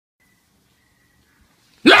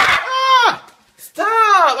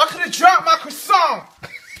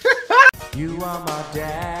You are my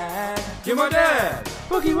dad. You're my dad.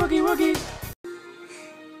 Woogie, woogie, woogie.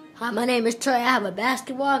 Hi, my name is Trey. I have a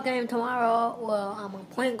basketball game tomorrow. Well, I'm a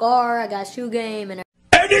point guard. I got shoe game and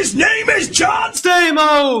his name is John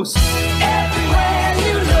Stamos. Everywhere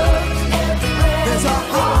you look, there's a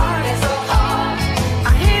heart, a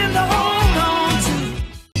hand to hold on to.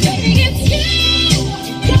 Baby, it's you.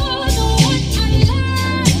 You're the one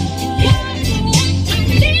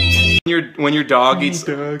I love. When your dog eats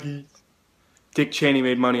doggies. Dick Cheney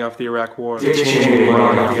made money off the Iraq War. Dick Cheney made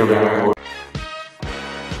money off the Iraq War.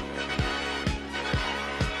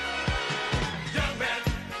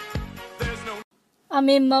 I'm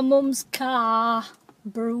in my mum's car.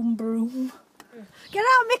 Broom, broom. Get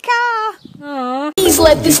out of my car! Aww. please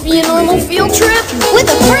let this be a normal field trip with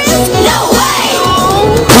a friend? No way!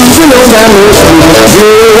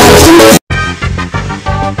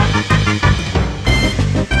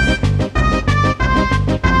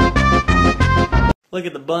 Look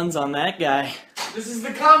at the buns on that guy. This is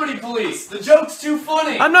the comedy police. The joke's too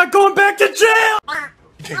funny. I'm not going back to jail!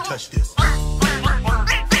 You can't touch this.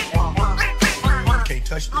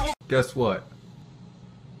 Guess what?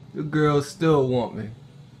 The girls still want me.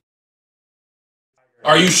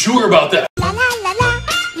 Are you sure about that? La la la la,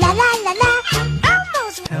 la la la la,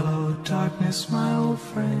 almost. Hello, darkness, my old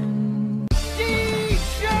friend.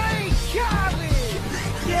 DJ Khaled!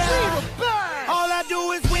 Yeah! All I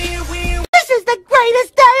do is win, win. This is the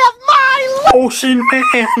greatest day of my life! Ocean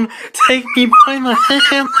man, take me by the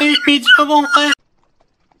hand, make me jump away.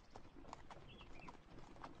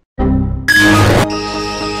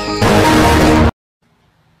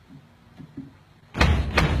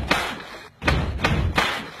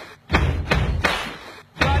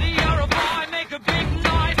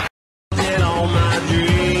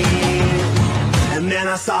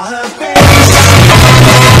 I saw her face.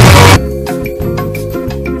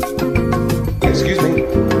 Excuse me.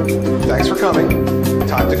 Thanks for coming.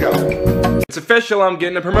 Time to go. It's official, I'm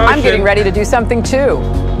getting a promotion. I'm getting ready to do something too.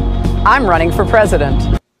 I'm running for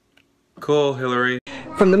president. Cool, Hillary.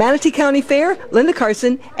 From the Manatee County Fair, Linda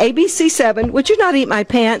Carson, ABC7. Would you not eat my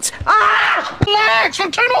pants? Ah! Relax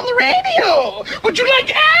and turn on the radio. Would you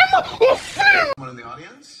like M or Finn? One in the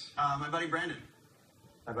audience? My buddy Brandon.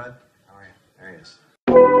 Hi, bud. How are you? There he is.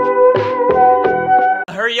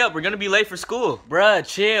 Hurry up, we're gonna be late for school. Bruh,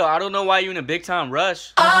 chill. I don't know why you're in a big time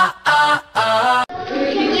rush.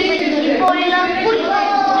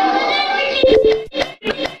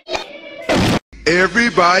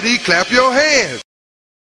 Everybody clap your hands.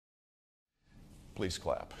 Please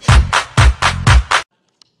clap.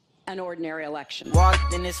 An ordinary election.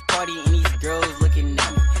 Walked in this party and these girls looking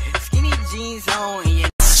at me. Skinny jeans on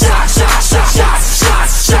and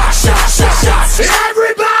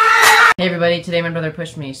Hey everybody, today my brother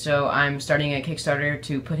pushed me, so I'm starting a Kickstarter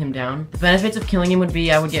to put him down. The benefits of killing him would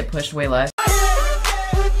be I would get pushed way less.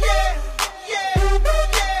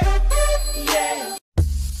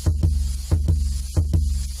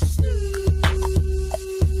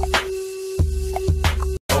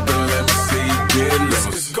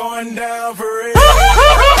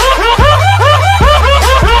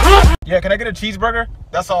 Yeah, can I get a cheeseburger?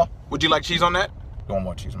 That's all. Would you like cheese on that? Don't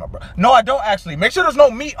want cheese on my burger. No, I don't actually. Make sure there's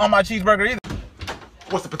no meat on my cheeseburger either.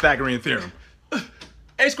 What's the Pythagorean theorem?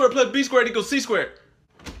 A squared plus B squared equals C squared.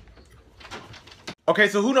 Okay,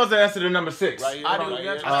 so who knows the answer to number 6? Right here, I do.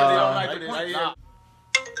 right here. Right here.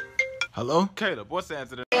 Hello? Caleb, what's the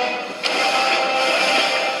answer to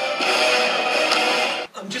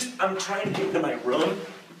I'm trying to get into my room.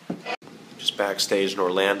 Just backstage in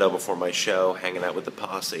Orlando before my show, hanging out with the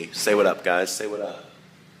posse. Say what up, guys. Say what up.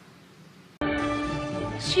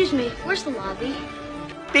 Excuse me, where's the lobby?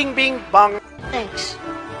 Bing, bing, bong. Thanks.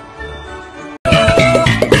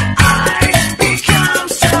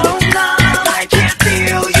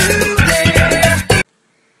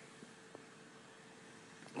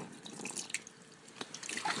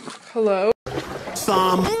 Hello?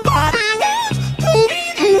 Somebody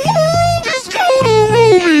just go to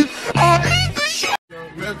movie.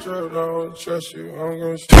 Metro don't trust you. I'm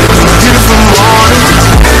gonna get it from morning.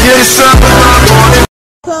 Get it up in my morning.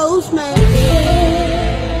 Postman.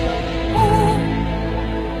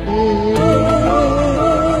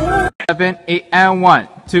 7, 8, and 1,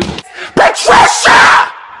 2.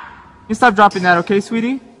 Patricia! You stop dropping that, okay,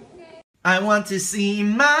 sweetie? I want to see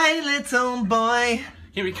my little boy.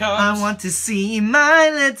 Here he comes. I want to see my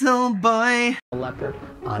little boy. A leopard.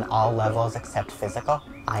 On all levels except physical,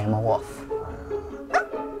 I am a wolf.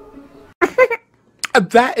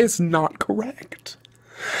 That is not correct.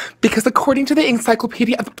 Because according to the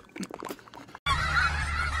encyclopedia of... Look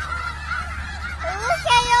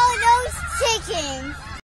at all those chickens.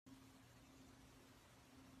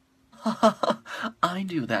 I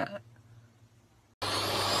do that.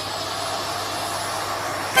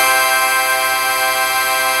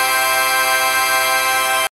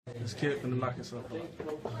 This kid finna knock himself out.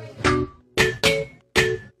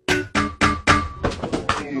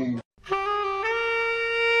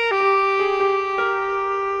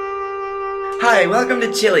 Hi, welcome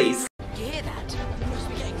to Chili's. You hear that? We must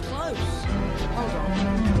be getting close. Hold on.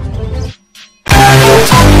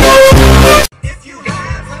 If you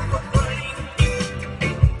have a brain,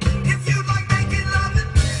 if you like making love at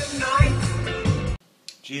midnight.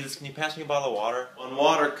 Jesus, can you pass me a bottle of water? One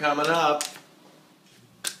water coming up.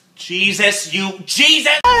 Jesus, you...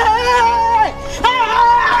 Jesus! Why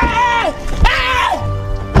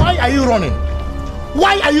are you running?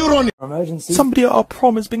 Why are you running? Emergency. Somebody at our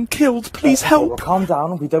prom has been killed. Please help. Well, calm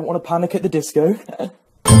down. We don't want to panic at the disco.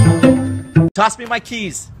 Toss me my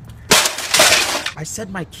keys. I said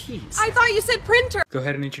my keys. I thought you said printer. Go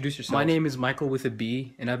ahead and introduce yourself. My name is Michael with a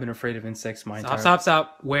B, and I've been afraid of insects my entire life.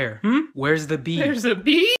 Stop. Where? Where's the bee? There's a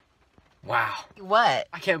bee? Wow. What?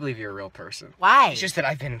 I can't believe you're a real person. Why? It's just that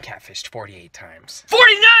I've been catfished 48 times.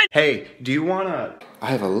 49! Hey, do you wanna...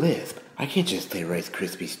 I have a lisp. I can't just say Rice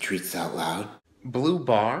Krispies treats out loud. Blue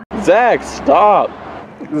bar? Zach, stop!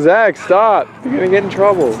 Zach, stop! You're gonna get in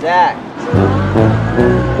trouble. Zach.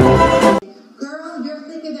 Girl, you're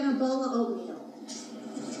thicker than a bowl of oatmeal.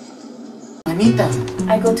 I need them.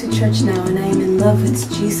 I go to church now and I am in love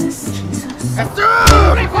with Jesus.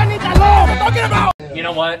 You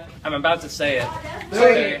know what? I'm about to say it.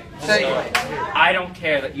 Okay? Say it. I don't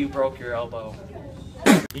care that you broke your elbow.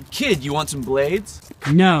 Hey kid, you want some blades?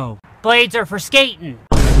 No. Blades are for skating.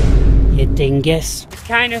 You dingus. It's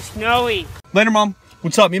kind of snowy. Later, Mom.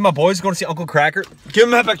 What's up? Me and my boys going to see Uncle Cracker. Give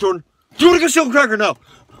him that back, Jordan. Do you want to go see Uncle Cracker now?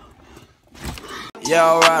 Yeah,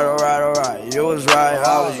 alright. You was right,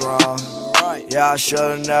 I was wrong. Yeah, I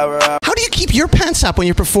should've never. How do you keep your pants up when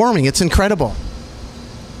you're performing? It's incredible.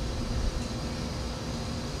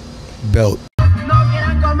 Belt.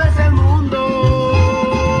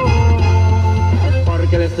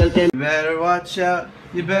 You better watch out.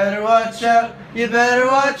 You better watch out. You better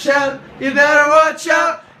watch out. You better watch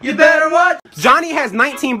out. You better watch. Johnny has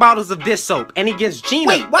 19 bottles of this soap, and he gives Gina.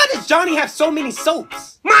 Wait, why does Johnny have so many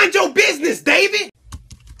soaps? Mind your business, David!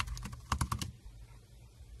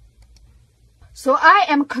 So I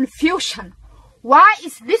am confusion. Why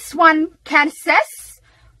is this one Kansas,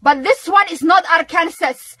 but this one is not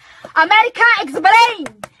Arkansas? America, explain!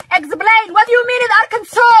 Explain! What do you mean in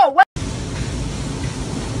Arkansas? What?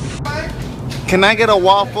 Can I get a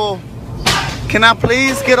waffle? Can I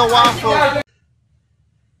please get a waffle?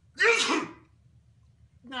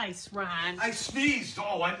 Nice, Ron. I sneezed.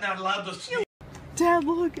 Oh, I'm not allowed to sneeze. Dad,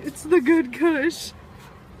 look, it's the good Kush.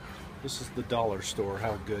 This is the dollar store.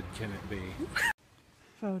 How good can it be?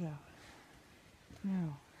 Photo.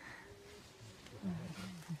 No.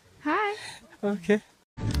 Hi. Okay.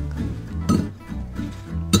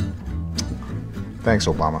 Thanks,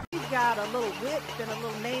 Obama. He's got a little whip and a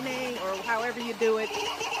little nay-nay, or however you do it.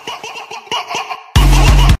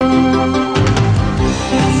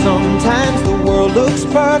 Sometimes the world looks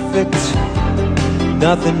perfect.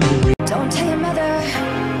 Nothing to read. Don't tell your mother.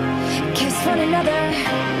 Kiss one another.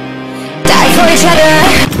 Die for each other.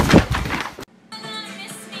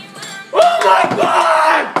 Oh my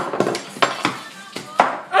God!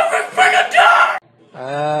 Every friggin' time!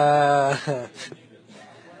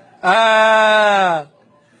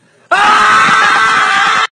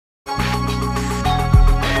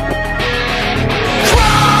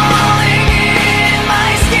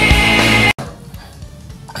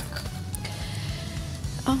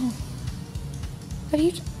 What are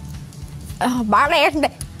you? Oh, my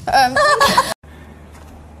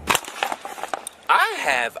I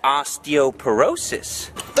have osteoporosis.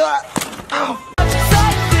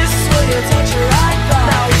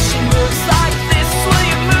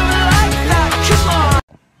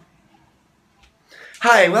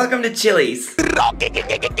 Hi, welcome to Chili's.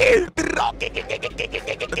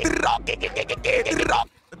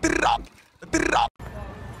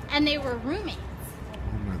 And they were roommates.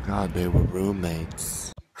 Oh my God, they were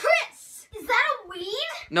roommates. Chris, is that a weed?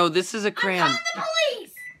 No, this is a crayon. I'm calling the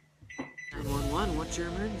police. 911, what's your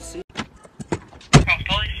emergency?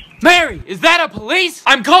 Mary, is that a police?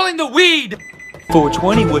 I'm calling the weed!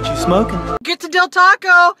 420, what you smoking? Get to Del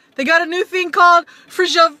Taco. They got a new thing called free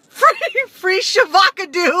shavacadoo. Free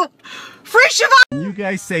shavacadoo. You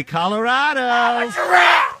guys say Colorado.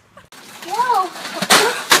 Whoa!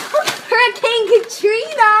 Hurricane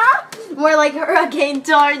Katrina! More like Hurricane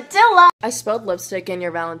Tortilla. I spilled lipstick in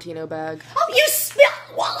your Valentino bag. Oh, you spilled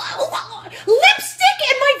lipstick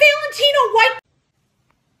in my Valentino white.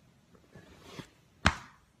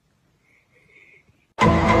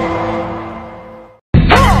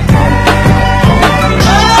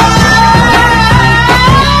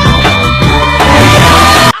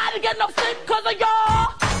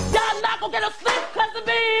 slip 'cause of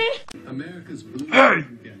me. Hey,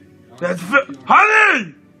 that's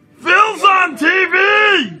Honey! Phil's on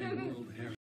TV!